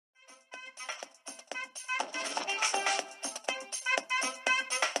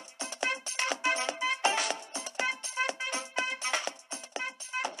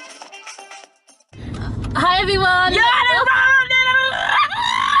Hi everyone! Do you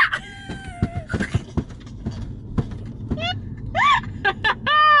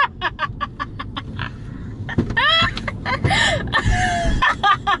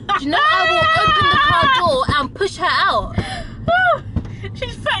know I will open the car door and push her out?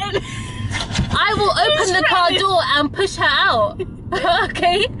 She's threatening. I will open the car door and push her out.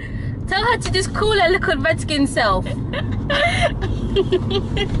 Okay? Tell her to just cool her little redskin self.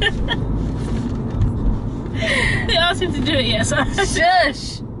 They asked him to do it, yes.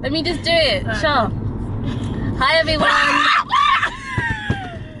 Shush! Let me just do it. Right. Sure. Hi everyone.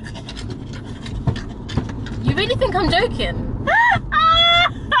 You really think I'm joking?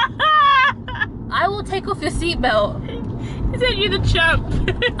 I will take off your seatbelt. He said you're the champ.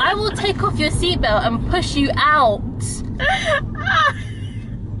 I will take off your seatbelt and push you out.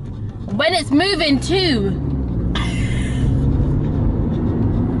 When it's moving too.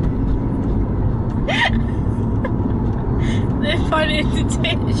 They're funny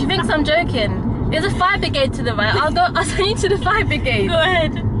entertaining. She thinks I'm joking. There's a fire brigade to the right. I'll send you to the fire brigade. Go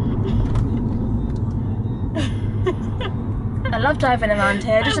ahead. I love driving around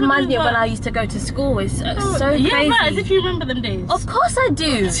here. It just reminds me of when I used to go to school. It's so crazy. Yeah, right, as if you remember them days. Of course I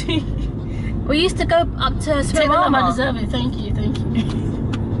do. We used to go up to Take them up, I Swimarama. deserve it. Thank you, thank you.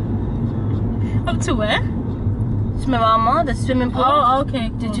 Up to where? Swimarama, the swimming pool. Oh, okay.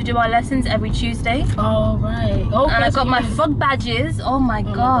 Cool. Did you do our lessons every Tuesday? Oh, right. Oh, And I got my frog badges. Oh my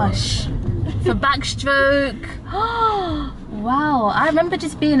gosh. For backstroke. Wow, I remember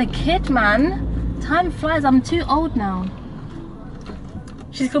just being a kid, man. Time flies. I'm too old now.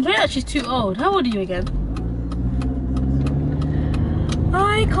 She's complaining that she's too old. How old are you again?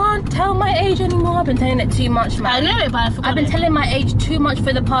 I can't tell my age anymore. I've been telling it too much, man. I know it, but I forgot. I've been telling my age too much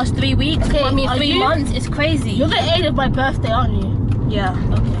for the past 3 weeks. Okay, I mean, are 3 you? months. It's crazy. You're the age of my birthday, aren't you? Yeah.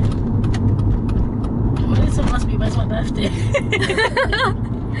 Okay. Well, this one must be my birthday.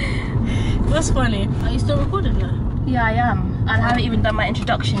 That's funny. Are you still recording now? Yeah, I am. And I haven't even done my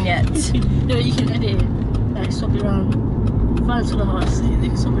introduction yet. No, you can edit it. Like, swap it around. Find to the heart, so you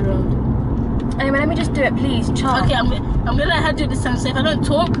can swap it around. Anyway, let me just do it, please. Char. Okay, I'm gonna let her do it this time. So if I don't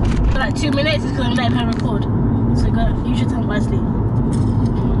talk for like 2 minutes, it's because I'm letting her record. So go, use your time wisely.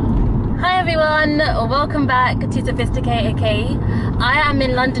 Hi everyone, welcome back to SophisticatedK. I am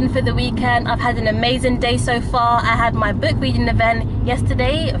in London for the weekend. I've had an amazing day so far. I had my book reading event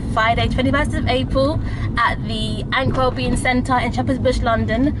yesterday, Friday 21st of April at the Wellbeing Centre in Shepherd's Bush,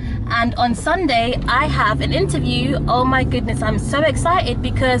 London. And on Sunday I have an interview. Oh my goodness, I'm so excited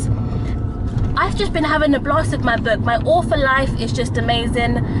because I've just been having a blast with my book. My author life is just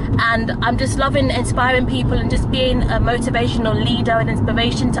amazing, and I'm just loving inspiring people and just being a motivational leader and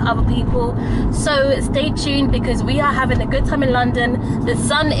inspiration to other people. So stay tuned because we are having a good time in London. The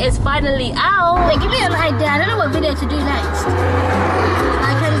sun is finally out. Wait, give me an idea. I don't know what video to do next.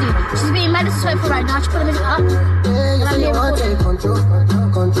 I can do. She's being mad disrespectful right now. She put the music up. And I'm here recording.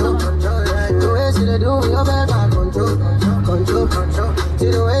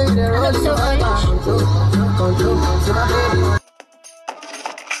 I look so orange.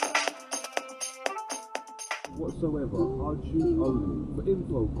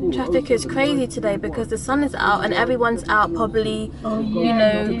 Traffic is crazy today because the sun is out and everyone's out probably, you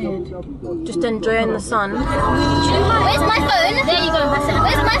know, just enjoying the sun. Where's my phone? There you go, Marcella.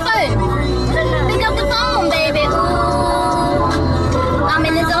 Where's my phone? Pick up the phone, baby. Ooh. I'm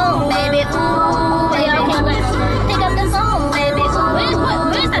in the zone, baby. Ooh, baby. Pick up the phone, baby. Where's that?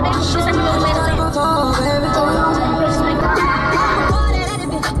 Where's that?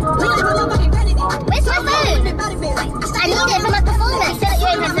 Where's my phone? I need it from my performance. Say that you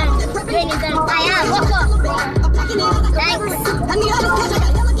ain't done. You ain't done. I am. What?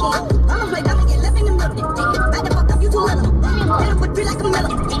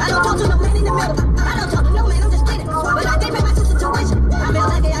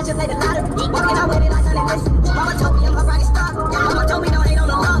 Thanks.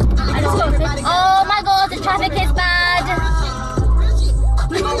 Oh my god, the traffic is bad.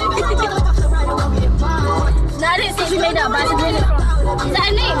 No, I didn't say she made that, but I said really. Is that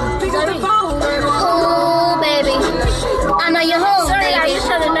her name? Sorry. Oh, baby. I know you're home. Sorry, baby. I just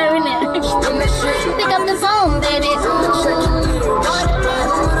trying to know, innit? Pick up the phone, baby.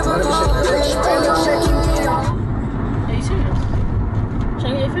 Are you serious? Should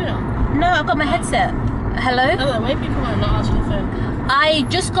I get your phone out? No, I've got my headset. Hello? Oh, why people might not answer your phone? I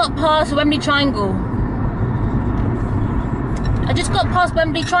just got past Wembley Triangle. I just got past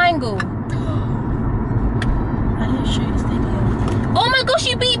Wembley Triangle. I didn't show you the stadium. Oh my gosh,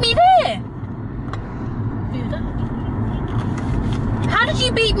 you beat me there! Who that? How did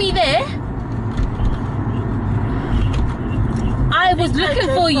you beat me there? I was looking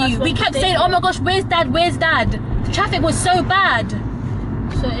for you. We kept saying, oh my gosh, where's dad, where's dad? The traffic was so bad.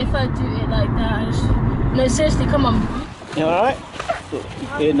 So if I do it like that, I just... No, seriously, come on. You alright?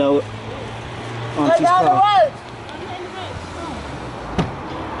 You know, Auntie's down the car. road.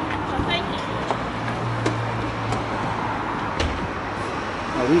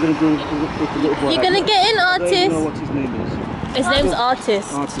 Are we going to do with the little boy? You're gonna get in, I don't even know Artist. what his name is. His name's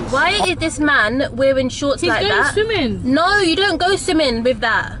Artist. Artist. Why is this man wearing shorts He's like going that? swimming. No, you don't go swimming with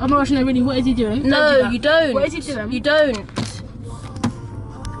that. Oh my gosh, no, really, what is he doing? No, you don't. What is he doing? You don't.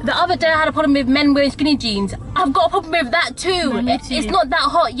 The other day I had a problem with men wearing skinny jeans. I've got a problem with that too. No, me too. It's not that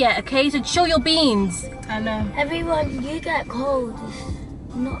hot yet, okay? So show your beans. I know. Everyone, you get cold.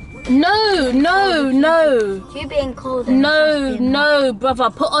 Not No, no, no. you being cold. No, no, brother.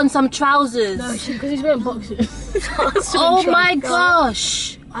 Put on some trousers. No, because he's wearing boxes. Oh my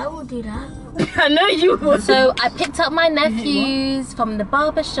gosh. I will do that. I know you would. So I picked up my nephews from the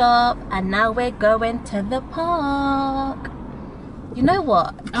barber shop and now we're going to the park. You know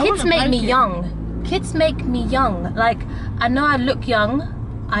what? I Kids wanna make me blanket. young. Kids make me young. Like, I know I look young.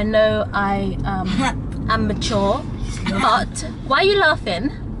 I know I am mature. But why are you laughing?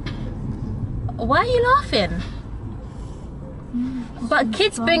 Why are you laughing? But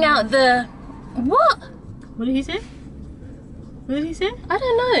kids bring out the... What? What did he say? What did he say? I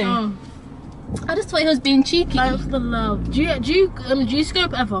don't know. Oh, I just thought he was being cheeky. thanks for the love. Do you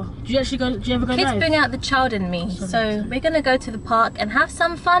scope ever? Do you ever go Kids live? bring out the child in me. So we're gonna go to the park and have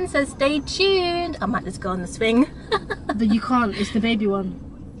some fun, so stay tuned. I might just go on the swing. But you can't, it's the baby one.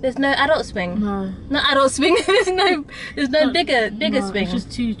 There's no adult swing. No. No adult swing. there's no bigger No, swing. It's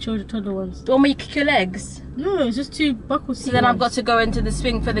just two toddler ones. The one where you kick your legs. No, it's just two buckle seat So then I've got ones. to go into the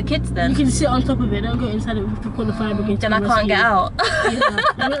swing for the kids You then. can sit on top of it, don't go inside it with the corner fire brigade. Then I can't get out.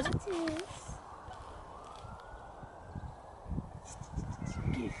 Yeah.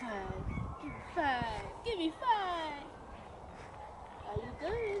 Give me five. How you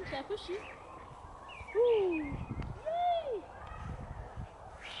doing? Can I push you? Woo. Yay.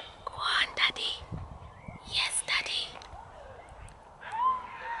 Go on, daddy. Yes, daddy.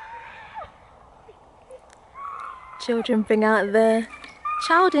 Children bring out the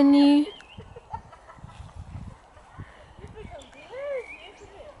child in you.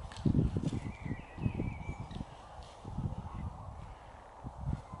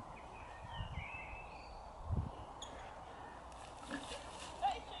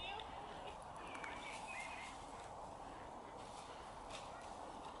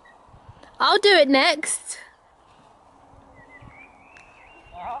 I'll do it next.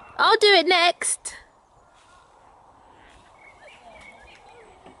 I'll do it next.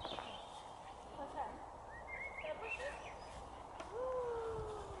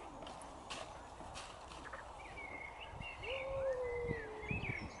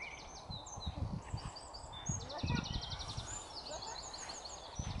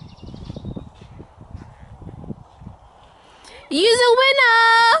 You're a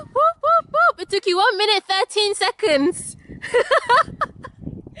winner! Whoop, whoop, whoop. It took you 1 minute 13 seconds.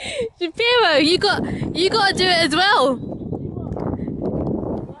 Shapiro, you got to do it as well.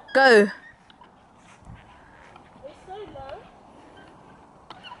 Go. It's so low.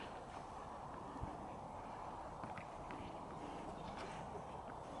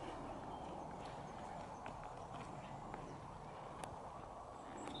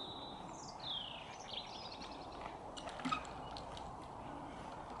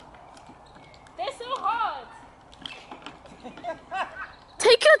 They're so hard.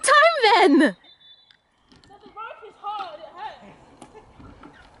 Take your time then. So the rope is hard, it hurts.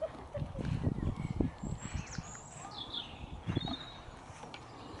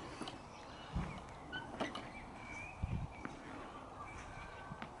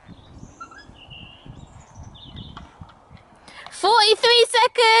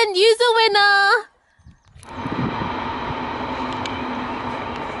 Second, use a winner.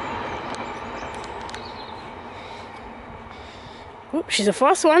 Oop, she's a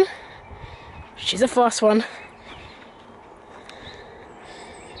fast one. She's a fast one.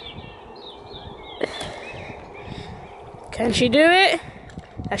 Can she do it?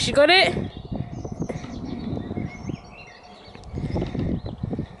 Has she got it?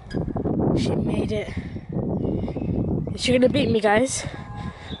 She made it. Is she gonna beat me, guys?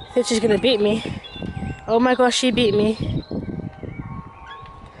 I think she's gonna beat me. Oh my gosh, she beat me.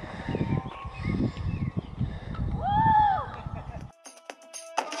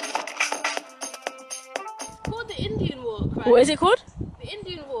 Called the Indian walk, right? What is it called? The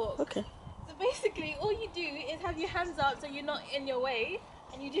Indian walk. Okay. So basically, all you do is have your hands up so you're not in your way,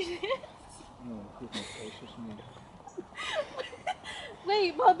 and you do this. Oh, goodness gracious me.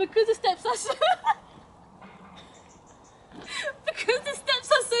 Wait, but because the steps are so because the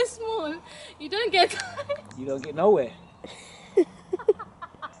steps are so small, you don't get tired. You don't get nowhere.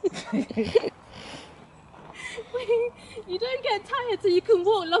 Wait, you don't get tired so you can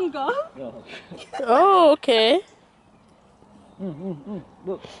walk longer. No. Oh, okay.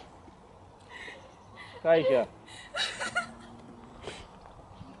 Look. Kayisha.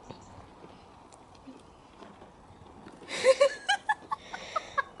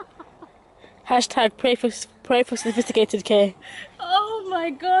 Hashtag pray for SophisticatedK. Oh my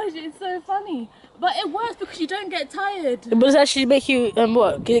gosh, it's so funny. But it works because you don't get tired. But does it actually make you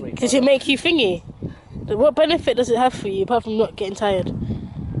what? Does it make you thingy? What benefit does it have for you apart from not getting tired?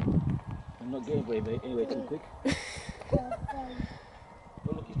 I'm not getting anyway too quick. Oh,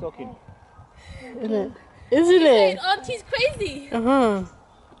 look, he's talking. Isn't it? You said auntie's crazy. Uh-huh.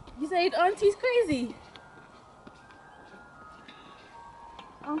 You said auntie's crazy.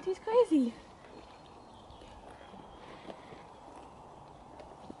 Auntie's crazy.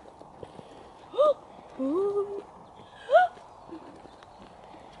 Ooh.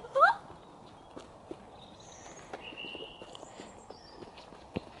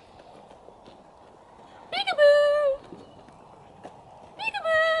 Peekaboo!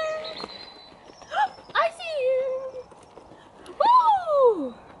 Peekaboo! I see you!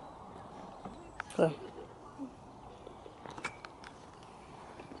 Woo! So.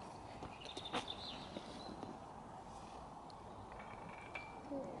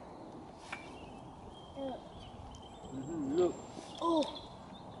 Look. Oh.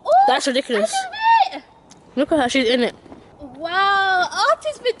 That's ridiculous. I love it! Look at her, she's in it. Wow,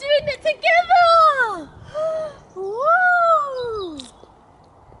 artists been doing it together! Whoa!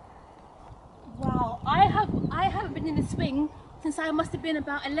 Wow, I haven't been in a swing since I must have been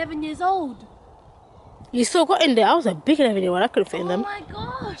about 11 years old. You still got in there. I was a big 11-year-old. I couldn't fit in Oh them. my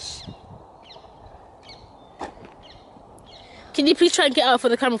gosh! Can you please try and get out for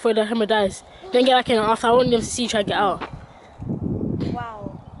the camera before the camera dies? Then get back in after. I want them to see you try and get out. Wow.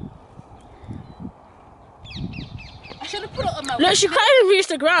 I should have put it on my Look, wish she list. can't even reach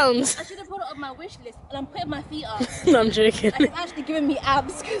the ground. I should have put it on my wish list and I'm putting my feet up. No, I'm joking. And it's actually giving me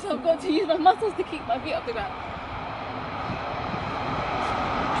abs because I've got to use my muscles to keep my feet off the ground.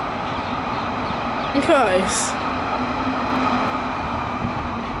 Guys.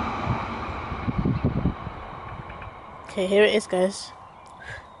 Okay, here it is, guys.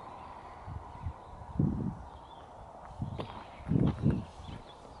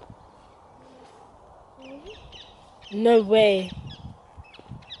 No way.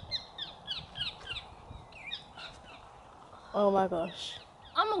 Oh my gosh.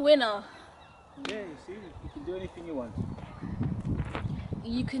 I'm a winner. Yeah, you see, you can do anything you want.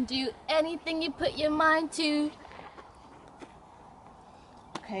 You can do anything you put your mind to.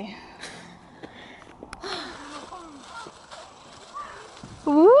 Okay.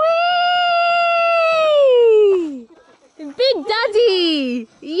 Whee! Big Daddy!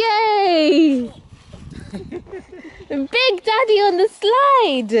 Yay! Big Daddy on the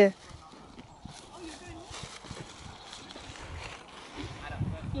slide!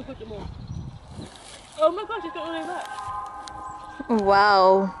 Oh my gosh, it's got all the way back.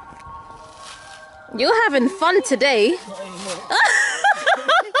 Wow. You're having fun today. Not anymore.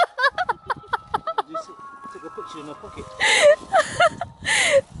 Just took a picture in my pocket.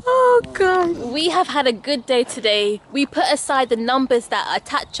 Oh God. We have had a good day today. We put aside the numbers that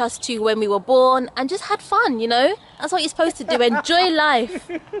attach us to when we were born and just had fun, you know? That's what you're supposed to do. Enjoy life.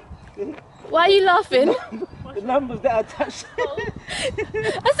 Why are you laughing? The numbers that are attached.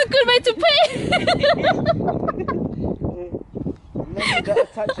 That's a good way to put it. Numbers that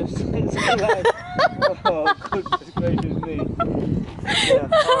attach us to life. Oh, goodness gracious me. Yeah,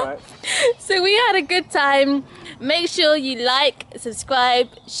 alright. So we had a good time. Make sure you like, subscribe,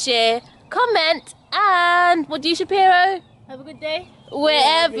 share, comment, and what do you, Shapiro? Have a good day.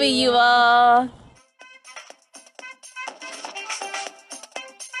 Wherever you are.